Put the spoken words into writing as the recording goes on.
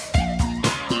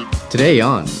Today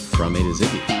on From A to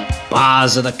Ziggy.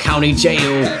 Bars of the county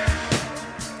jail.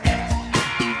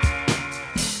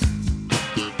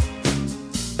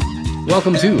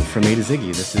 Welcome to From A to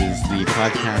Ziggy. This is the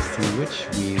podcast in which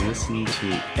we listen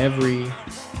to every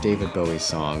David Bowie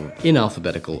song in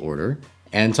alphabetical order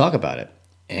and talk about it.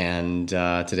 And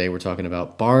today we're talking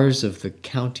about Bars of the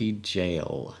County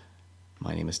Jail.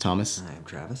 My name is Thomas. I'm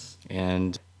Travis.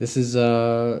 And this is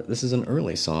an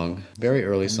early song, very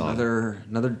early song.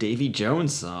 Another Davy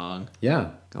Jones song. Yeah.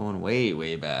 Going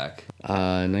way back.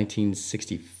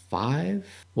 1965?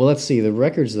 Well, let's see. The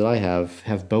records that I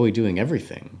have Bowie doing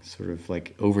everything, sort of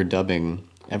like overdubbing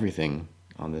everything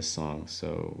on this song.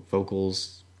 So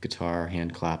vocals, guitar,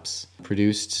 hand claps.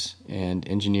 Produced and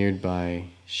engineered by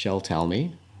Shel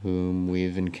Talmy, whom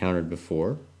we've encountered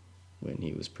before when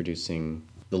he was producing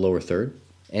The Lower Third.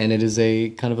 And it is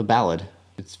a kind of a ballad.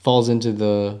 It falls into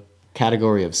the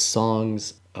category of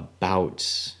songs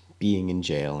about being in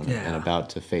jail and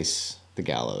about to face the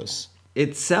gallows.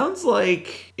 It sounds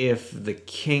like if the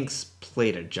Kinks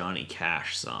played a Johnny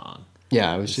Cash song.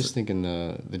 Yeah, I was just thinking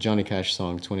the Johnny Cash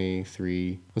song,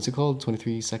 23... What's it called?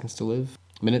 23 Seconds to Live?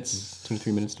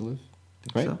 23 Minutes to Live?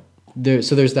 Right?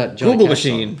 So there's that Johnny Google Cash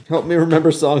Machine. song. Help me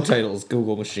remember song titles,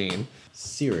 Google Machine.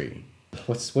 Siri.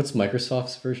 What's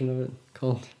Microsoft's version of it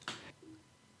called?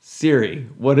 Siri,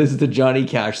 what is the Johnny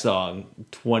Cash song?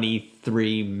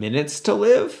 23 Minutes to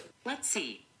Live? Let's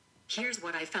see. Here's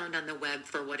what I found on the web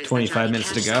for what is 25 the Johnny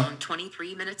minutes Cash to go? song,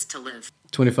 23 Minutes to Live.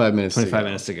 25 minutes 25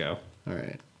 minutes to go. All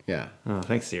right. Yeah. Oh,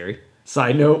 thanks, Siri.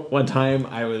 Side note, one time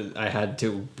I had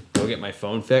to go get my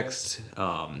phone fixed.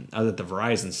 I was at the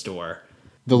Verizon store.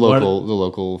 The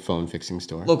local phone fixing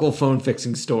store. Local phone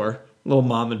fixing store. Little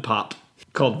mom and pop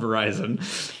called Verizon.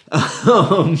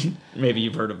 Maybe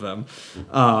you've heard of them.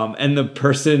 And the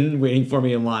person waiting for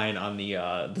me in line on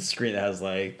the screen that has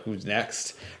like, who's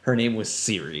next? Her name was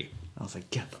Siri. I was like,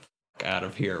 get the fuck out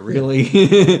of here, really?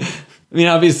 I mean,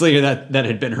 obviously that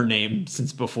had been her name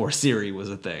since before Siri was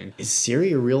a thing. Is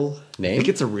Siri a real I name? think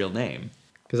it's a real name.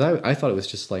 Because I thought it was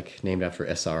just like named after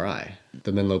SRI,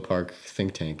 the Menlo Park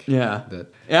think tank. Yeah.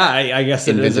 That I guess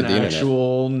it is invented an the internet.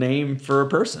 actual name for a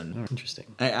person.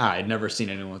 Interesting. I'd never seen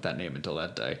anyone with that name until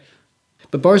that day.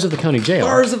 But Bars of the County Jail.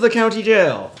 Bars of the County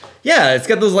Jail. Yeah, it's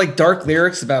got those like dark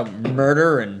lyrics about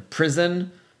murder and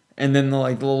prison, and then the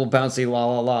little bouncy la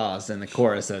la la's in the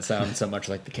chorus that sound so much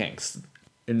like the Kinks.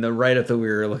 In the write-up that we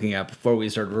were looking at before we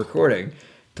started recording,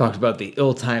 talked about the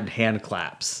ill-timed hand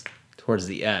claps towards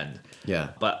the end. Yeah.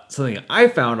 But something I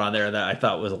found on there that I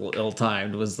thought was a little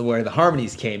ill-timed was the way the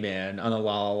harmonies came in on the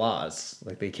la la la's.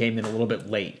 Like they came in a little bit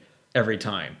late every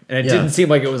time, and it didn't seem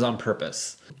like it was on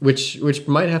purpose. Which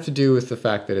might have to do with the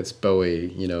fact that it's Bowie,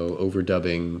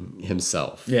 overdubbing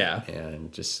himself. Yeah.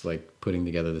 And just like putting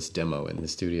together this demo in the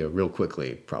studio real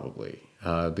quickly, probably.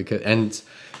 The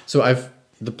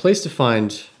place to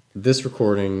find this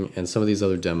recording and some of these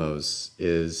other demos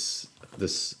is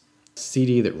this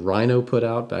CD that Rhino put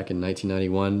out back in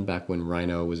 1991, back when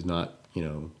Rhino was not,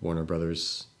 Warner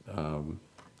Brothers,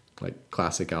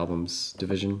 classic albums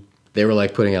division. They were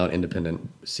like putting out independent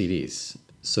CDs.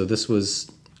 So this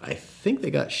was, I think they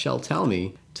got Shel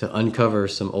Talmy to uncover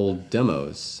some old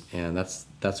demos, and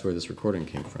that's where this recording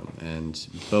came from. And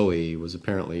Bowie was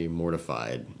apparently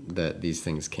mortified that these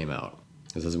things came out.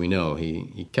 Because as we know,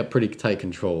 he kept pretty tight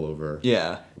control over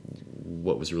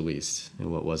what was released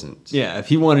and what wasn't. Yeah, if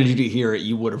he wanted you to hear it,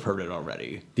 you would have heard it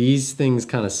already. These things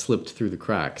kind of slipped through the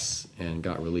cracks and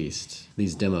got released.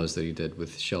 These demos that he did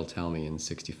with Shel Talmy in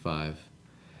 65.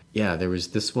 Yeah, there was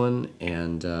this one,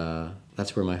 and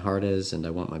That's Where My Heart Is, and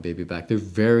I Want My Baby Back. They're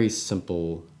very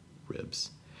simple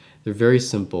ribs. They're very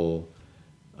simple,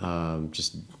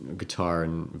 just guitar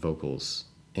and vocals.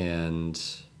 And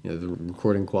the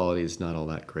recording quality is not all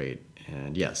that great.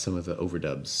 And yeah, some of the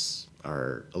overdubs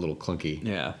are a little clunky.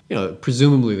 Yeah.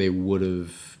 Presumably they would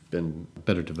have been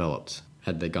better developed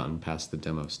had they gotten past the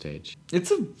demo stage. It's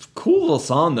a cool little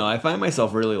song, though. I find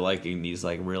myself really liking these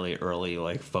really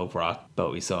early folk rock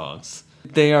Bowie songs.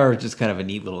 They are just kind of a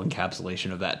neat little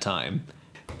encapsulation of that time.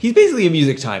 He's basically a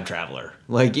music time traveler.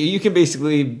 You can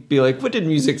basically be like, what did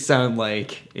music sound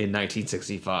like in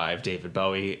 1965, David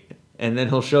Bowie? And then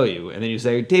he'll show you. And then you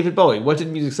say, David Bowie, what did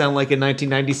music sound like in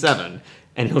 1997?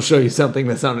 And he'll show you something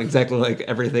that sounded exactly like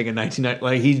everything in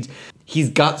 1990.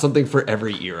 He's got something for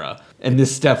every era. And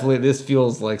this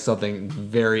feels like something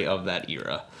very of that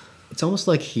era. It's almost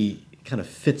like he kind of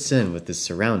fits in with his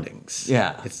surroundings.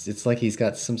 Yeah. It's like he's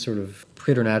got some sort of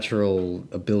preternatural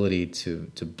ability to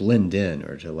blend in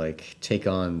or to take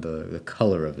on the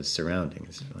color of his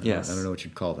surroundings. I don't know what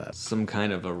you'd call that. Some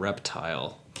kind of a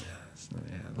reptile.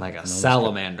 Like a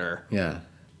salamander. Yeah.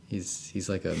 He's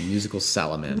like a musical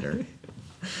salamander.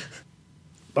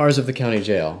 Bars of the county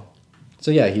jail.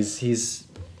 So yeah, he's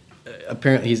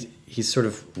apparently he's sort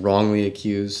of wrongly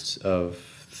accused of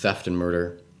theft and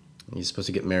murder. He's supposed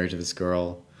to get married to this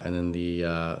girl, and then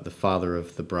the father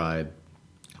of the bride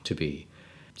to be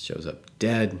shows up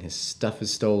dead. His stuff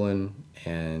is stolen,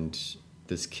 and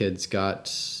this kid's got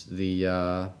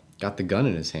the gun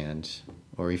in his hand,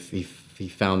 or he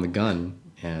found the gun.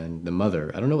 And the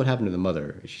mother, I don't know what happened to the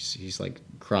mother. She's like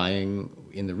crying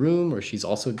in the room, or she's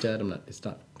also dead. It's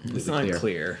not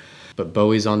clear. But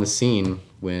Bowie's on the scene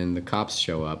when the cops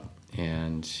show up,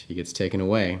 and he gets taken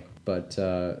away. But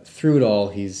through it all,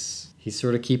 he's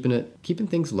sort of keeping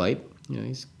things light. You know,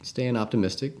 he's staying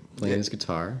optimistic, playing his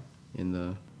guitar in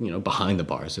the behind the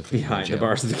bars of the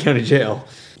county jail.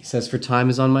 He says, "For time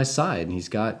is on my side," and he's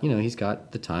got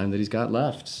the time that he's got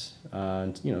left.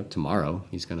 Tomorrow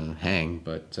he's gonna hang,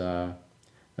 but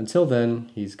until then,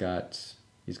 he's got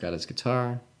his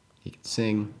guitar. He can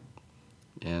sing,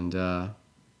 and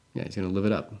he's gonna live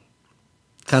it up.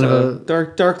 Kind of a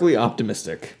darkly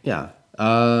optimistic. Yeah.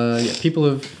 People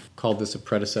have called this a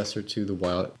predecessor to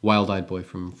the Wild-Eyed Boy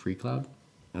from Free Cloud.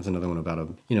 That's another one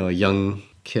about a young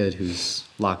kid who's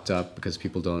locked up because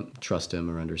people don't trust him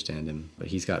or understand him. But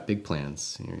he's got big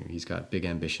plans. He's got big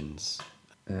ambitions.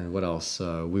 And what else?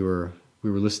 We were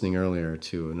listening earlier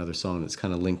to another song that's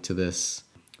kind of linked to this.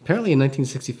 Apparently in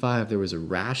 1965 there was a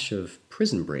rash of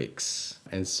prison breaks.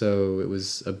 And so it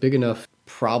was a big enough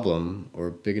problem or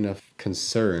big enough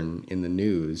concern in the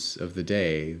news of the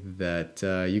day that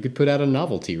you could put out a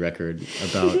novelty record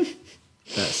about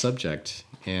that subject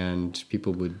and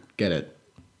people would get it.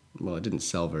 Well, it didn't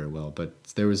sell very well, but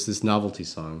there was this novelty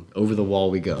song, Over the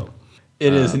Wall We Go.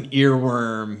 It is an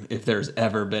earworm if there's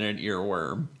ever been an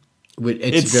earworm.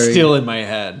 It's still in my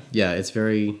head. Yeah, it's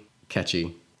very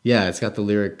catchy. Yeah, it's got the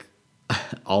lyric,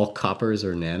 all coppers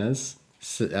are nanas,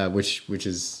 which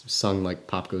is sung like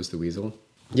Pop Goes the Weasel.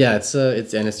 Yeah, it's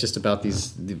just about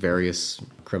the various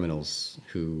criminals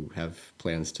who have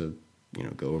plans to,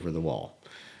 go over the wall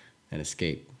and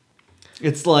escape.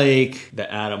 It's like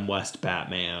the Adam West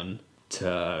Batman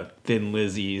to Thin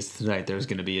Lizzy's Tonight There's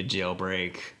Gonna Be a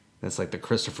Jailbreak. That's like the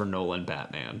Christopher Nolan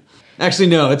Batman. Actually,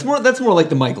 no, that's more like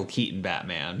the Michael Keaton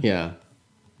Batman. Yeah.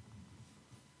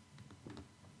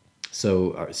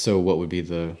 So what would be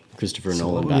the Christopher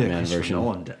Nolan Batman version?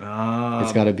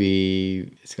 It's got to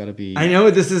be. I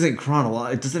know this isn't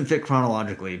it doesn't fit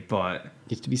chronologically, but it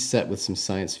needs to be set with some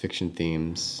science fiction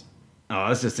themes. Oh, I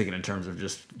was just thinking in terms of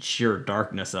just sheer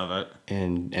darkness of it.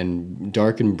 And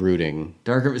dark and brooding.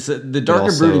 The dark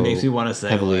and brooding makes me want to say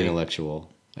heavily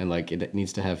intellectual. And it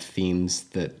needs to have themes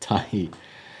that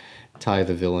tie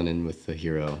the villain in with the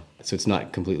hero. So it's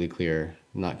not completely clear,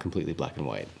 not completely black and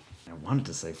white. I wanted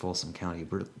to say Folsom County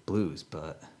Blues,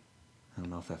 but I don't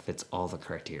know if that fits all the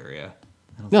criteria.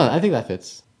 I think that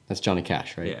fits. That's Johnny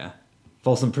Cash, right? Yeah.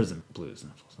 Folsom Prison Blues,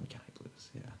 not Folsom County Blues.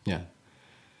 Yeah. Yeah.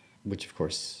 Which, of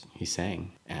course, he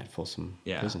sang at Folsom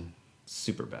Prison.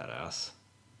 Super badass.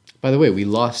 By the way, we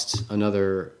lost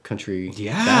another country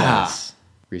badass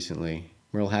recently.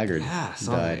 Merle Haggard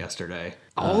saw that yesterday.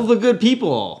 All the good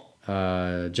people.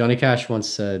 Johnny Cash once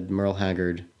said, Merle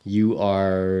Haggard, you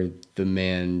are the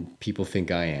man people think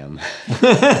I am.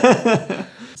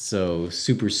 So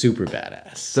super, super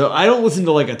badass. So I don't listen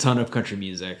to a ton of country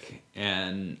music,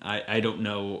 and I don't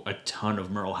know a ton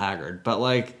of Merle Haggard, but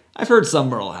I've heard some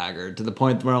Merle Haggard to the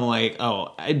point where I'm like,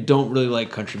 oh, I don't really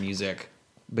like country music,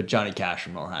 but Johnny Cash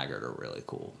and Merle Haggard are really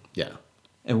cool. Yeah.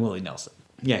 And Willie Nelson.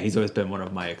 Yeah, he's always been one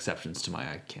of my exceptions to my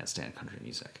I can't stand country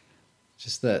music.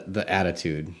 Just the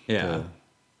attitude. Yeah. The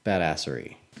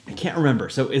badassery. I can't remember.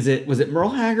 So was it Merle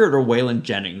Haggard or Waylon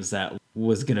Jennings that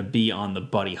was going to be on the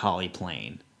Buddy Holly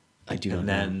plane? I do not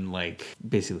know. And then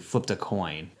basically flipped a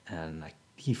coin, and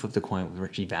he flipped a coin with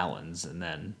Richie Valens, and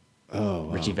then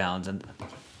Richie Valens, and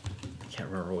I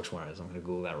can't remember which one it is. I'm going to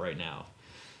Google that right now.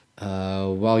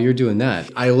 While you're doing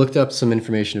that, I looked up some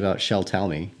information about Shel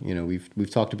Talmy. We've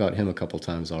talked about him a couple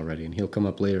times already, and he'll come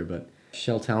up later. But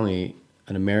Shel Talmy,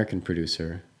 an American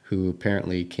producer who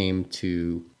apparently came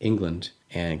to England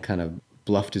and kind of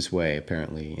bluffed his way,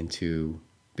 apparently, into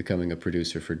becoming a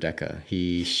producer for Decca.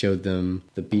 He showed them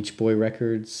the Beach Boy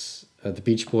records, the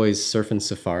Beach Boys' Surfin'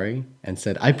 Safari, and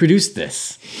said, I produced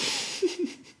this.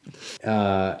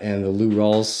 And the Lou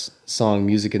Rawls song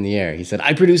Music in the Air. He said,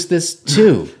 I produced this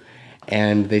too.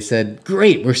 And they said,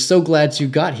 great, we're so glad you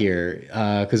got here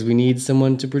because we need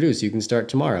someone to produce. You can start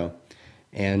tomorrow.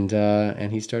 And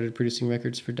he started producing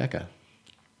records for Decca.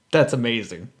 That's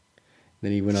amazing.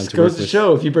 Then he went on Just to work goes to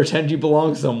show if you pretend you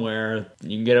belong somewhere,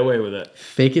 you can get away with it.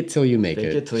 Fake it till you make Fake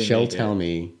it. it till you Shel make it.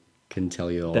 Talmy can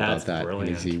tell you all That's about that.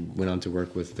 brilliant. He went on to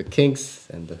work with the Kinks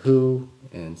and the Who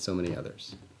and so many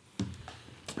others.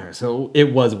 All right, so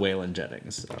it was Waylon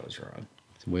Jennings. I was wrong.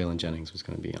 So Waylon Jennings was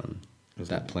going to be on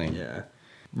that plane. Yeah.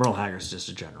 Merle Haggard's just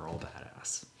a general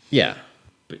badass. Yeah.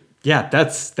 But yeah,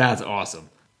 that's awesome.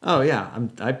 Oh yeah,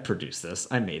 I produced this.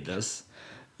 I made this.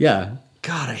 Yeah.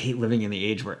 God, I hate living in the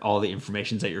age where all the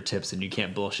information's at your tips and you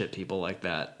can't bullshit people like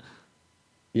that.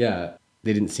 Yeah.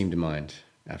 They didn't seem to mind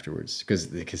afterwards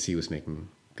because he was making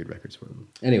good records for them.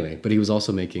 Anyway, but he was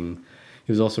also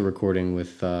recording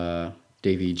with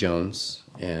Davy Jones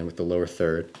and with the Lower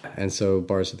Third. And so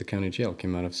Bars of the County Jail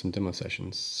came out of some demo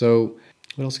sessions. So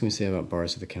what else can we say about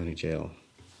Bars of the County Jail?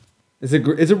 It's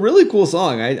a really cool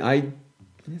song. I'm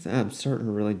starting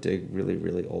to really dig really,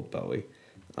 really old Bowie.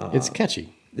 It's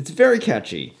catchy. It's very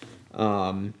catchy.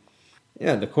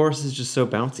 Yeah, the chorus is just so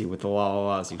bouncy with the la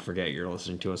la la's. You forget you're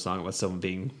listening to a song about someone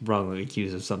being wrongly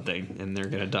accused of something and they're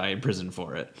going to die in prison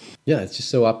for it. Yeah, it's just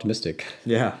so optimistic.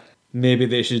 Yeah. Maybe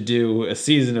they should do a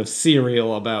season of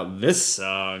Serial about this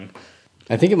song.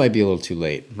 I think it might be a little too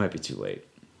late. It might be too late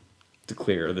to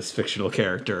clear this fictional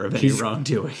character of any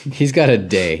wrongdoing. He's got a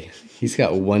day. He's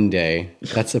got one day.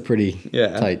 That's a pretty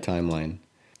Yeah. tight timeline.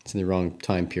 It's in the wrong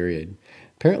time period.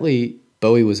 Apparently,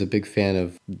 Bowie was a big fan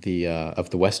of the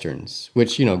Westerns,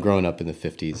 which, growing up in the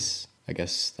 50s, I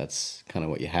guess that's kind of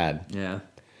what you had. Yeah.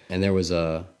 And there was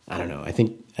I don't know, I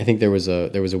think there was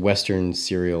a Western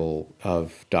serial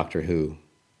of Doctor Who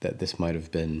that this might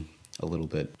have been a little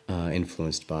bit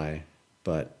influenced by,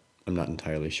 but I'm not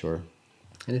entirely sure.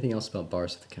 Anything else about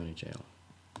Bars of the County Jail?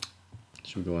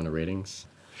 Should we go on to ratings?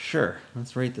 Sure.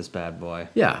 Let's rate this bad boy.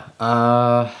 Yeah,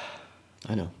 I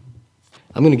know.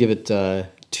 I'm going to give it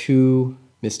 2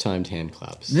 mistimed hand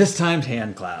claps. Mistimed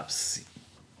hand claps.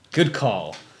 Good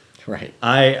call. Right.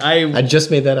 I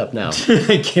just made that up now.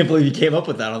 I can't believe you came up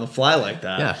with that on the fly like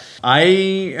that. Yeah. I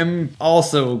am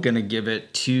also going to give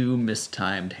it 2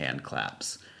 mistimed hand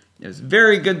claps. It was a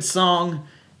very good song,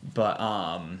 but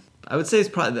I would say it's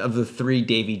probably of the 3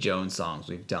 Davy Jones songs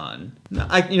we've done.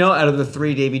 Out of the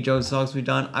 3 Davy Jones songs we've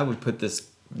done, I would put this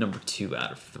number 2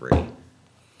 out of 3.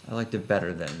 I liked it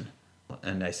better than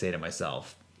And I Say to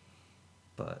Myself,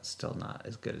 but still not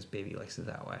as good as Baby Likes It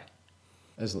That Way.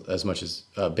 As much as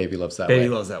Baby Loves That Baby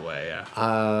Way. Loves That Way,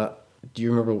 yeah. Do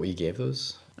you remember what you gave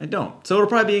those? I don't. So it'll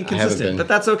probably be inconsistent, but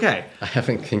that's okay. I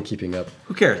haven't been keeping up.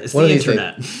 Who cares? It's One the of these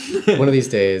internet. One of these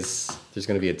days, there's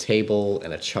going to be a table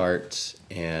and a chart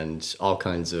and all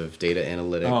kinds of data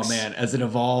analytics. Oh, man. As it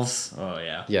evolves. Oh,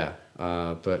 yeah. Yeah.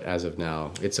 But as of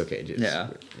now, it's okay. Yeah.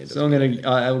 So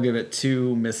I will give it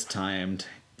 2 mistimed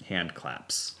hand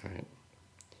claps. All right.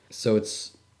 So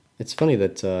it's funny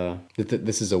that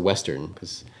this is a Western,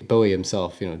 because Bowie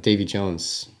himself, Davy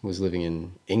Jones was living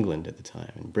in England at the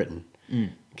time, in Britain,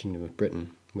 Kingdom of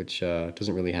Britain, which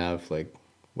doesn't really have like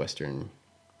Western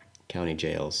county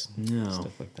jails and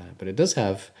stuff like that. But it does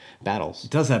have battles.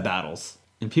 It does have battles.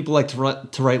 And people like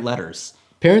to write letters.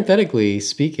 Parenthetically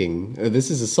speaking,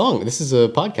 this is a song. This is a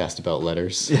podcast about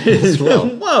letters as well.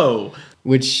 Whoa!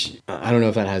 Which I don't know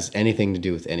if that has anything to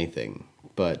do with anything.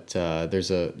 But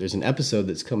there's an episode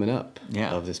that's coming up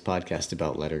of this podcast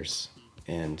about letters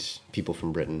and people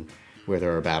from Britain, where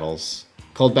there are battles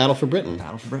called Battle for Britain.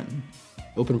 Battle for Britain.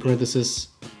 Open parenthesis,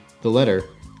 the letter,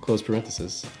 close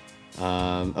parenthesis.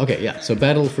 Okay, yeah. So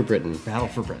Battle for Britain. Battle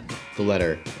for Britain. The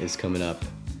letter is coming up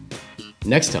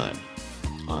next time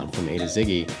on From A to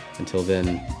Ziggy. Until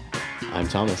then, I'm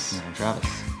Thomas. And I'm Travis.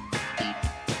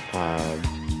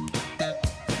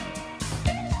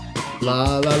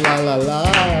 La la la la la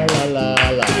la la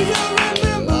la.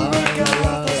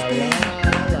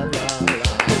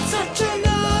 It's such a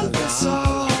lovely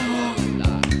song.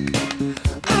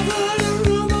 I've heard a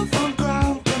rumor from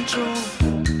ground control.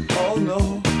 Oh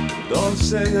no, don't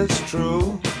say it's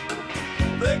true.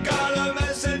 They got a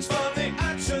message from